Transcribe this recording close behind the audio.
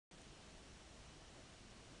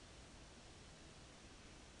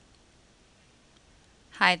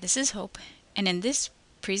Hi, this is Hope, and in this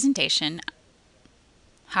presentation,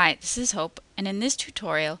 this is Hope, and in this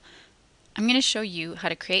tutorial, I'm going to show you how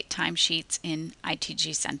to create timesheets in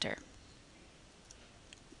ITG Center.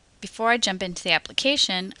 Before I jump into the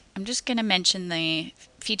application, I'm just going to mention the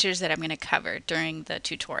features that I'm going to cover during the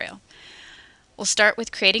tutorial. We'll start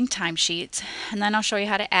with creating timesheets, and then I'll show you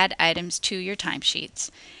how to add items to your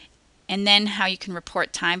timesheets, and then how you can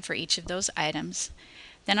report time for each of those items.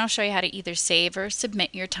 Then I'll show you how to either save or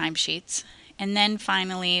submit your timesheets. And then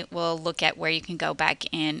finally, we'll look at where you can go back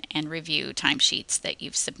in and review timesheets that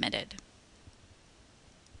you've submitted.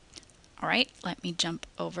 All right, let me jump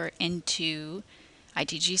over into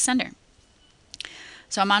ITG Center.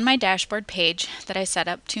 So I'm on my dashboard page that I set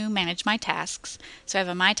up to manage my tasks. So I have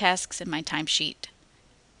a My Tasks and My Timesheet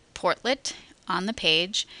portlet on the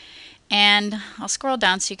page. And I'll scroll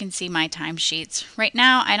down so you can see my timesheets. Right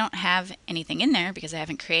now I don't have anything in there because I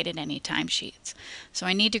haven't created any timesheets. So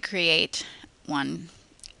I need to create one.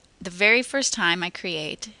 The very first time I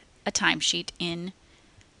create a timesheet in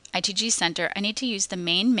ITG Center, I need to use the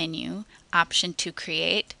main menu option to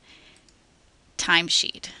create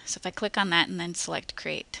timesheet. So if I click on that and then select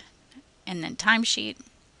create and then timesheet,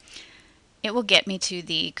 it will get me to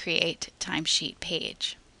the create timesheet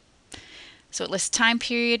page. So it lists time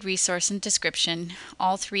period, resource, and description.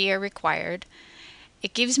 All three are required.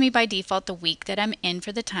 It gives me by default the week that I'm in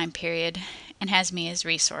for the time period and has me as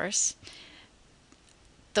resource.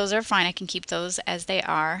 Those are fine. I can keep those as they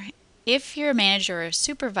are. If you're a manager or a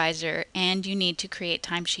supervisor and you need to create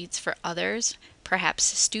timesheets for others, perhaps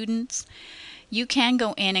students, you can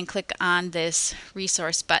go in and click on this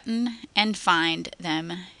resource button and find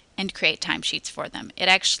them and create timesheets for them. It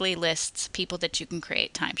actually lists people that you can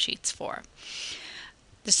create timesheets for.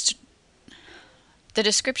 The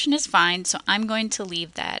description is fine, so I'm going to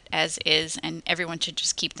leave that as is, and everyone should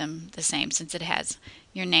just keep them the same since it has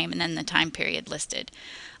your name and then the time period listed.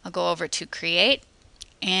 I'll go over to create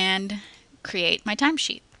and create my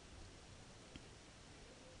timesheet.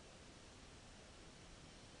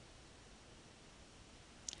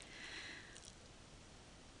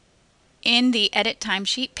 In the Edit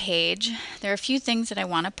Timesheet page, there are a few things that I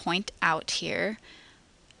want to point out here.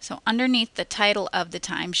 So underneath the title of the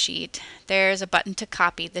timesheet, there's a button to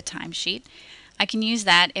copy the timesheet. I can use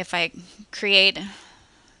that if I create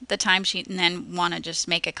the timesheet and then want to just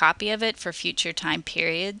make a copy of it for future time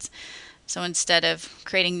periods. So instead of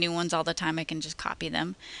creating new ones all the time, I can just copy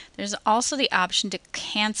them. There's also the option to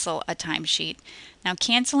cancel a timesheet. Now,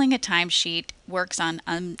 canceling a timesheet works on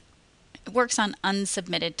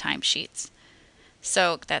unsubmitted timesheets.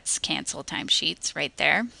 So that's cancel timesheets right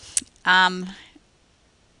there.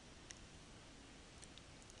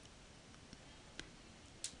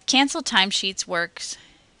 Cancel timesheets works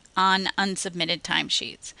on unsubmitted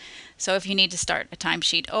timesheets. So if you need to start a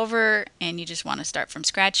timesheet over and you just want to start from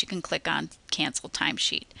scratch, you can click on cancel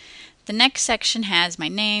timesheet. The next section has my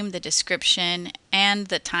name, the description, and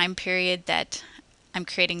the time period that I'm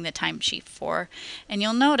creating the timesheet for. And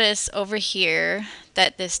you'll notice over here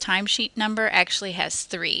that this timesheet number actually has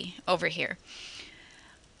 3 over here.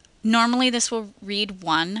 Normally this will read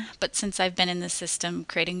 1, but since I've been in the system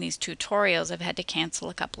creating these tutorials, I've had to cancel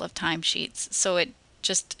a couple of timesheets. So it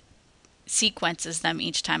just sequences them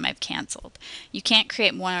each time I've canceled. You can't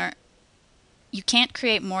create more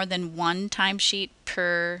than one timesheet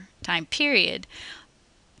per time period.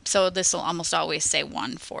 So this will almost always say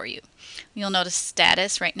 1 for you. You'll notice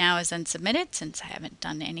status right now is unsubmitted since I haven't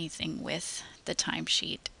done anything with the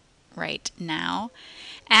timesheet right now.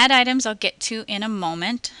 Add items I'll get to in a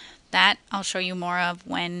moment. That I'll show you more of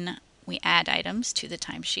when we add items to the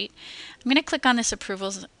timesheet. I'm going to click on this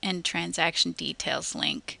approvals and transaction details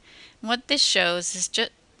link. And what this shows is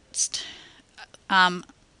just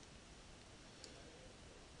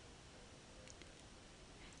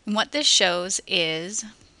what this shows is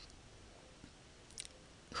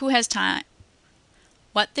who has time.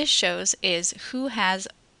 What this shows is who has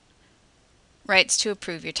rights to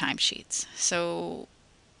approve your timesheets. So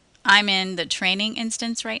I'm in the training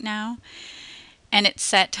instance right now, and it's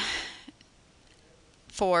set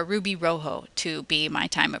for Ruby Rojo to be my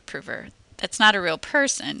time approver. That's not a real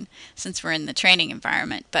person since we're in the training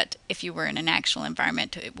environment, but if you were in an actual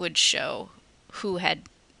environment, it would show who had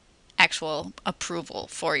actual approval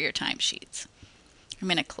for your timesheets. I'm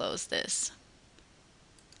going to close this.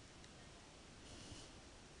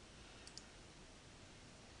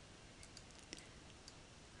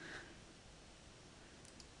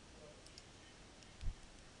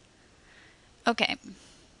 Okay,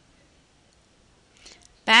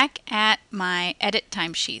 back at my Edit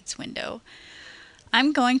Timesheets window,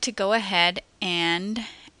 I'm going to go ahead and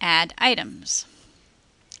add items.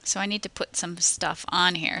 So I need to put some stuff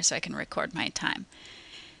on here so I can record my time.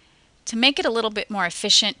 To make it a little bit more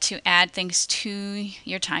efficient to add things to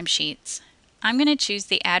your timesheets, I'm going to choose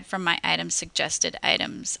the Add from My Items Suggested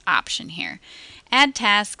Items option here. Add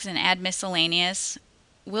tasks and add miscellaneous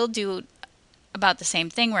will do about the same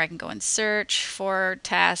thing, where I can go and search for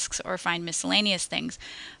tasks or find miscellaneous things,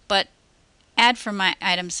 but Add from My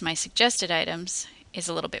Items, My Suggested Items is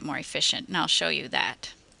a little bit more efficient, and I'll show you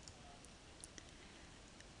that.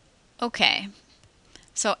 Okay,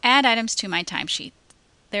 so add items to my timesheet.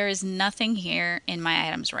 There is nothing here in my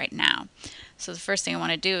items right now. So the first thing I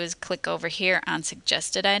want to do is click over here on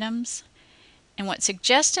Suggested Items. And what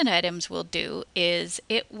Suggested Items will do is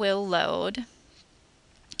it will load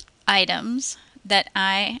items that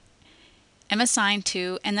I am assigned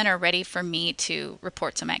to and that are ready for me to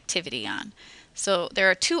report some activity on. So there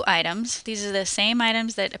are 2 items. These are the same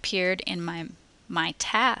items that appeared in my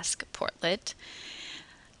task portlet.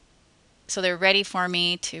 So they're ready for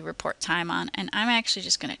me to report time on, and I'm actually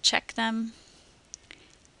just going to check them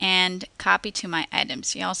and copy to my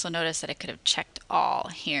items. You also notice that I could have checked all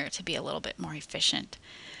here to be a little bit more efficient.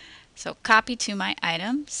 So copy to my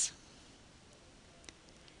items,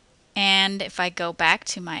 and if I go back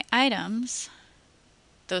to my items,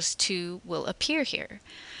 those 2 will appear here.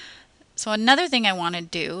 So another thing I want to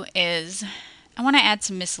do is I want to add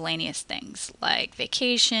some miscellaneous things like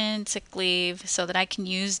vacation, sick leave, so that I can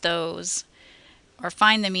use those or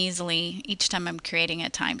find them easily each time I'm creating a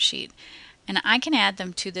timesheet. And I can add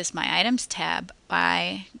them to this My Items tab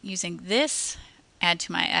by using this Add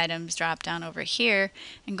to My Items drop down over here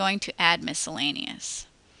and going to Add Miscellaneous.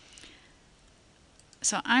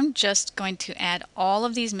 So I'm just going to add all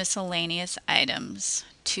of these miscellaneous items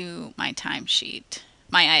to my timesheet,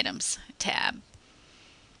 My Items tab.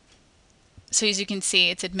 So as you can see,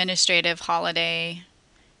 it's administrative, holiday,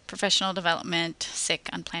 professional development, sick,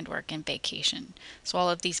 unplanned work, and vacation. So all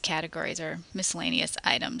of these categories are miscellaneous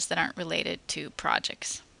items that aren't related to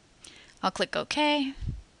projects. I'll click OK,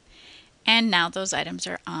 and now those items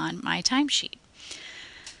are on my timesheet.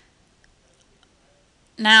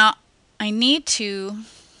 Now I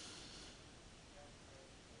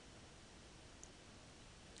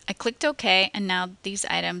clicked OK, and now these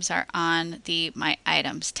items are on the My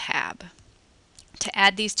Items tab. To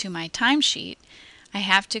add these to my timesheet, I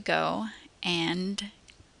have to go and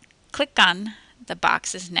click on the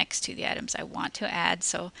boxes next to the items I want to add.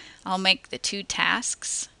 So I'll make the 2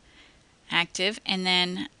 tasks active, and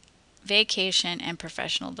then vacation and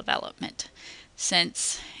professional development,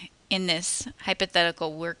 since in this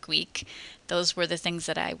hypothetical work week those were the things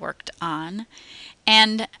that I worked on.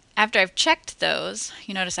 And after I've checked those,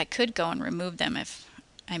 you notice I could go and remove them if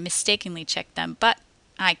I mistakenly checked them, but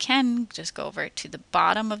I can just go over to the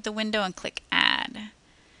bottom of the window and click Add.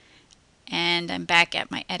 And I'm back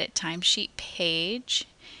at my Edit Timesheet page.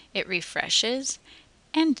 It refreshes,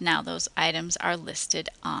 and now those items are listed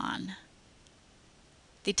on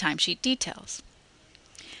the timesheet details.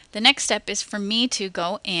 The next step is for me to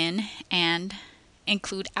go in and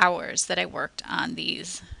include hours that I worked on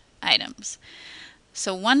these items.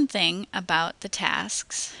 So one thing about the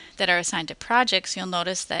tasks that are assigned to projects, you'll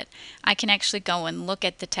notice that I can actually go and look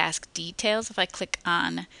at the task details if I click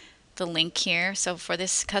on the link here. So for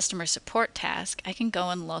this customer support task, I can go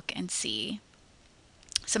and look and see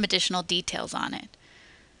some additional details on it.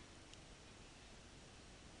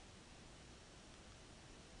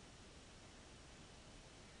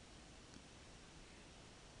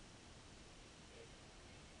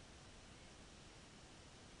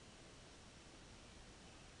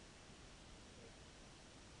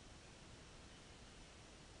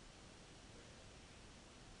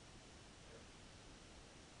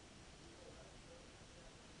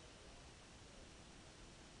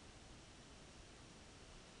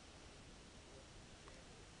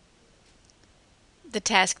 The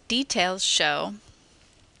task details show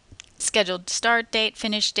scheduled start date,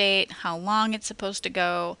 finish date, how long it's supposed to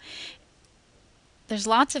go. There's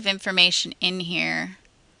lots of information in here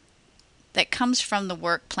that comes from the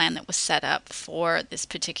work plan that was set up for this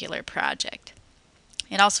particular project.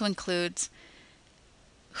 It also includes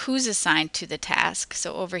who's assigned to the task.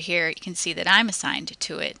 So over here you can see that I'm assigned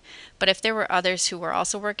to it, but if there were others who were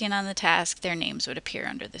also working on the task, their names would appear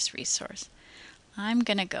under this resource. I'm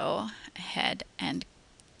going to go ahead and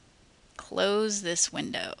close this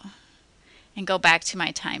window and go back to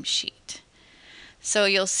my timesheet. So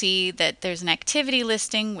you'll see that there's an activity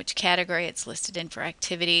listing, which category it's listed in for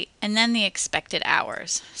activity, and then the expected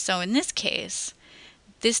hours. So in this case,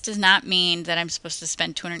 this does not mean that I'm supposed to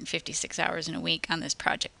spend 256 hours in a week on this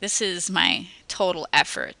project. This is my total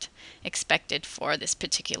effort expected for this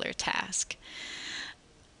particular task.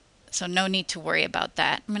 So no need to worry about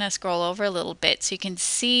that. I'm going to scroll over a little bit so you can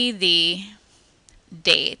see the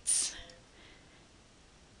dates.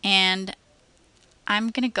 And I'm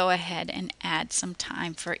going to go ahead and add some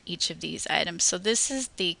time for each of these items. So this is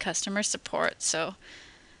the customer support. So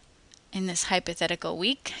in this hypothetical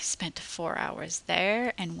week, I spent 4 hours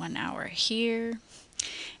there and 1 hour here.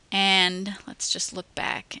 And let's just look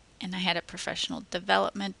back. And I had a professional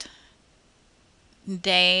development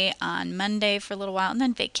day on Monday for a little while and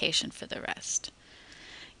then vacation for the rest.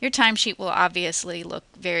 Your timesheet will obviously look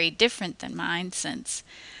very different than mine since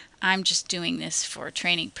I'm just doing this for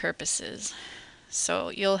training purposes. So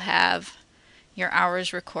you'll have your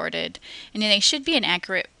hours recorded, and they should be an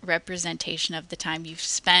accurate representation of the time you've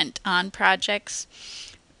spent on projects.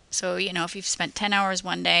 So, if you've spent 10 hours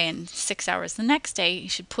one day and 6 hours the next day, you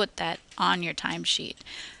should put that on your timesheet.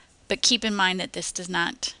 But keep in mind that this does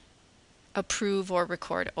not approve or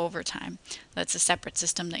record overtime. That's a separate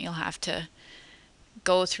system that you'll have to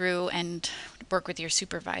go through and work with your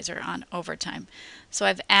supervisor on overtime. So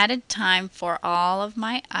I've added time for all of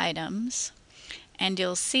my items, and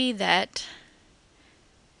you'll see that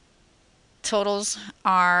totals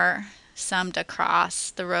are summed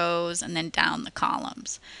across the rows and then down the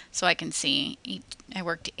columns. So I can see I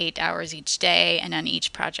worked 8 hours each day, and on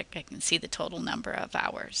each project I can see the total number of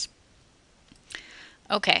hours.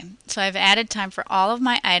 Okay, so I've added time for all of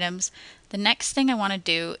my items. The next thing I want to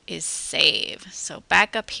do is save. So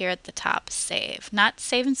back up here at the top, save. Not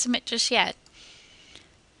save and submit just yet.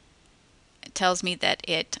 It tells me that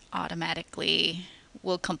it automatically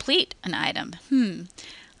will complete an item. I'm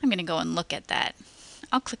going to go and look at that.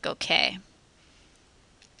 I'll click OK.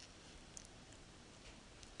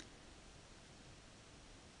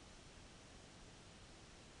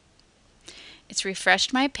 It's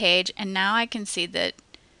refreshed my page, and now I can see that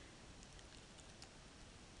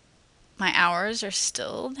my hours are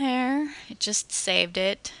still there. It just saved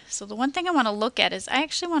it. So the one thing I want to look at is I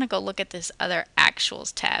actually want to go look at this other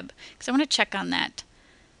actuals tab because I want to check on that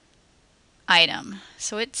item.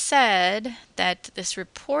 So it said that this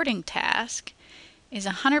reporting task is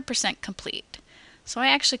 100% complete. So I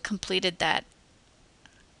actually completed that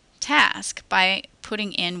task by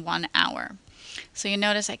putting in 1 hour. So you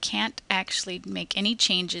notice I can't actually make any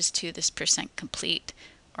changes to this percent complete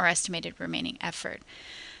or estimated remaining effort.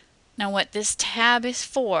 Now what this tab is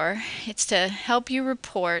for, it's to help you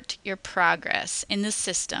report your progress in the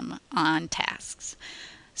system on tasks.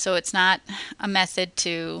 So it's not a method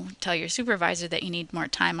to tell your supervisor that you need more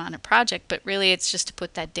time on a project, but really it's just to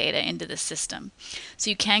put that data into the system. So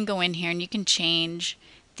you can go in here and you can change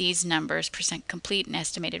these numbers, percent complete and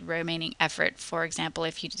estimated remaining effort. For example,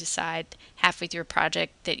 if you decide halfway through a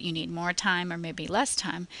project that you need more time or maybe less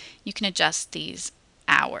time, you can adjust these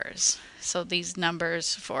hours. So these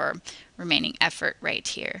numbers for remaining effort right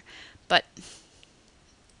here. But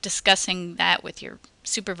discussing that with your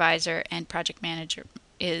supervisor and project manager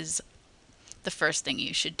is the first thing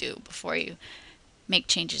you should do before you make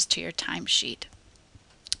changes to your timesheet.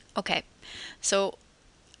 Okay, so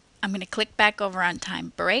I'm going to click back over on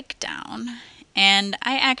time breakdown, and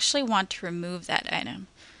I actually want to remove that item.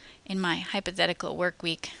 In my hypothetical work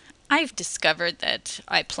week, I've discovered that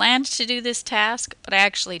I planned to do this task, but I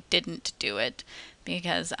actually didn't do it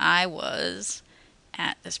because I was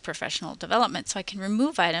at this professional development. So I can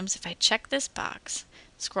remove items if I check this box,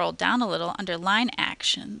 scroll down a little under line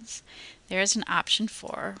actions, there's an option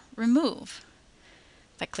for remove.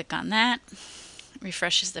 If I click on that, it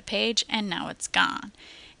refreshes the page and now it's gone.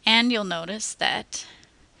 And you'll notice that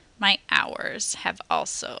my hours have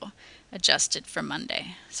also adjusted for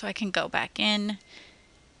Monday. So I can go back in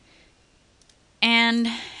and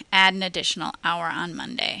add an additional hour on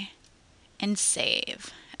Monday and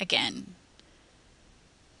save again.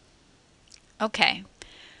 Okay,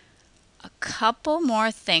 a couple more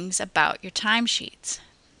things about your timesheets.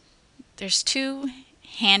 There's two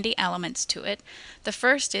handy elements to it. The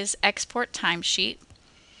first is export timesheet.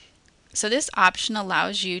 So this option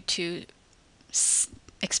allows you to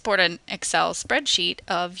export an Excel spreadsheet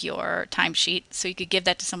of your timesheet so you could give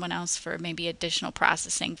that to someone else for maybe additional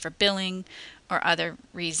processing for billing or other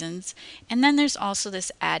reasons. And then there's also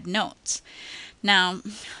this add notes. Now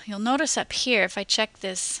you'll notice up here if I check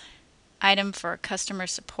this item for customer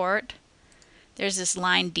support, there's this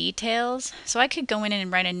line details. So I could go in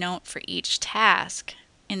and write a note for each task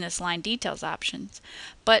in this line details options,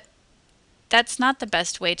 but that's not the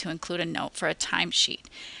best way to include a note for a timesheet.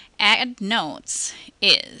 Add notes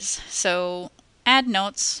is. So add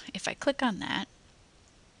notes, if I click on that,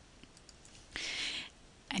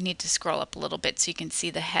 I need to scroll up a little bit so you can see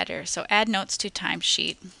the header. So add notes to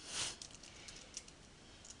timesheet.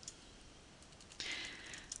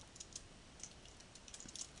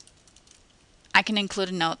 I can include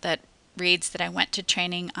a note that reads that I went to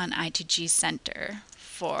training on ITG Center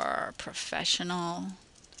for professional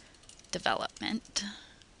development.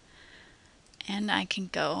 And I can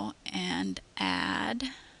go and add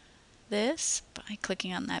this by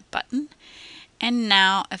clicking on that button. And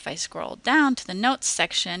now if I scroll down to the notes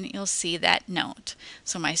section, you'll see that note.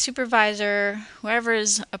 So my supervisor, whoever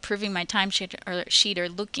is approving my timesheet or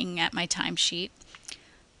looking at my timesheet,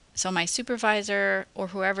 so my supervisor or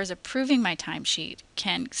whoever is approving my timesheet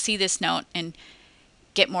can see this note and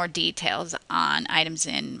get more details on items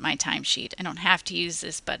in my timesheet. I don't have to use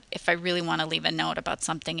this, but if I really want to leave a note about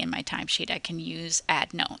something in my timesheet, I can use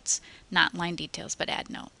add notes. Not line details, but add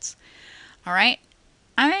notes. All right,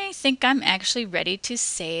 I think I'm actually ready to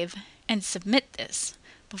save and submit this.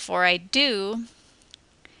 Before I do,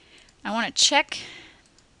 I want to check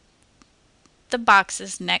the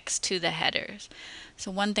boxes next to the headers. So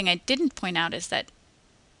one thing I didn't point out is that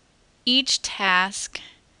each task,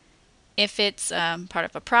 if it's part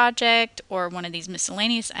of a project or one of these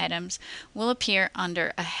miscellaneous items, will appear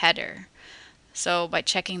under a header. So by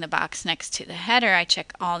checking the box next to the header, I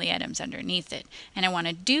check all the items underneath it. And I want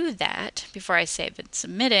to do that before I save and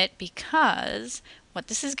submit it, because what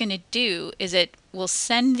this is going to do is it will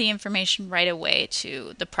send the information right away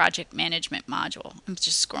to the project management module. I'm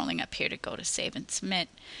just scrolling up here to go to save and submit.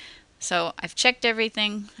 So I've checked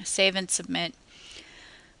everything, save and submit.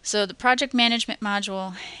 So the project management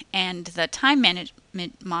module and the time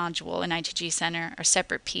management module in ITG Center are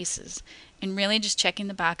separate pieces. And really just checking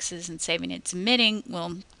the boxes and saving and submitting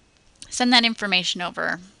will send that information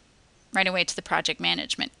over right away to the project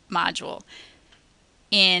management module.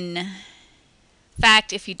 In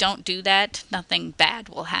fact, if you don't do that, nothing bad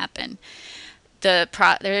will happen. There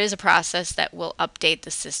is a process that will update the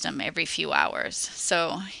system every few hours.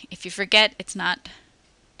 So if you forget, it's not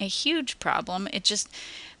a huge problem. It just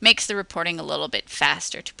makes the reporting a little bit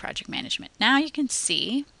faster to project management. Now you can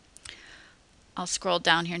see, I'll scroll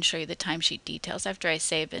down here and show you the timesheet details. After I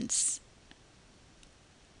saved and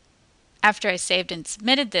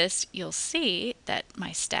submitted this, you'll see that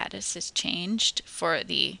my status is changed for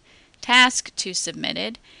the task to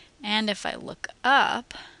submitted. And if I look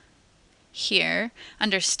up here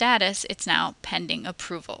under status, it's now pending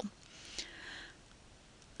approval.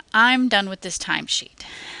 I'm done with this timesheet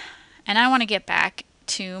and I want to get back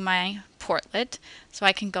to my Portlet, so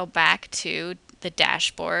I can go back to the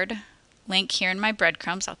dashboard link here in my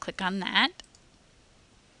breadcrumbs. I'll click on that.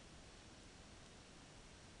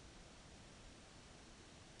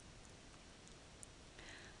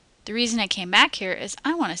 The reason I came back here is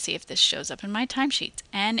I want to see if this shows up in my timesheets,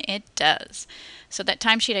 and it does. So that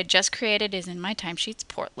timesheet I just created is in my timesheets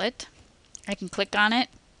Portlet. I can click on it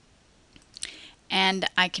and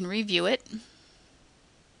I can review it.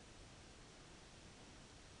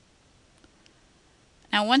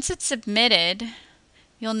 Now once it's submitted,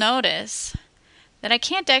 you'll notice that I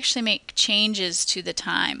can't actually make changes to the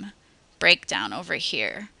time breakdown over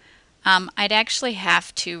here. I'd actually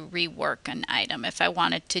have to rework an item if I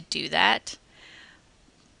wanted to do that,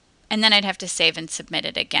 and then I'd have to save and submit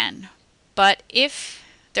it again. But if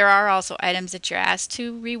there are also items that you're asked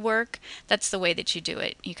to rework, that's the way that you do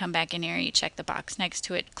it. You come back in here, you check the box next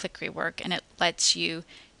to it, click rework, and it lets you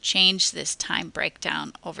change this time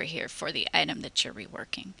breakdown over here for the item that you're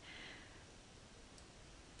reworking.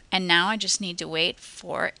 And now I just need to wait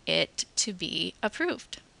for it to be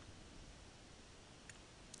approved.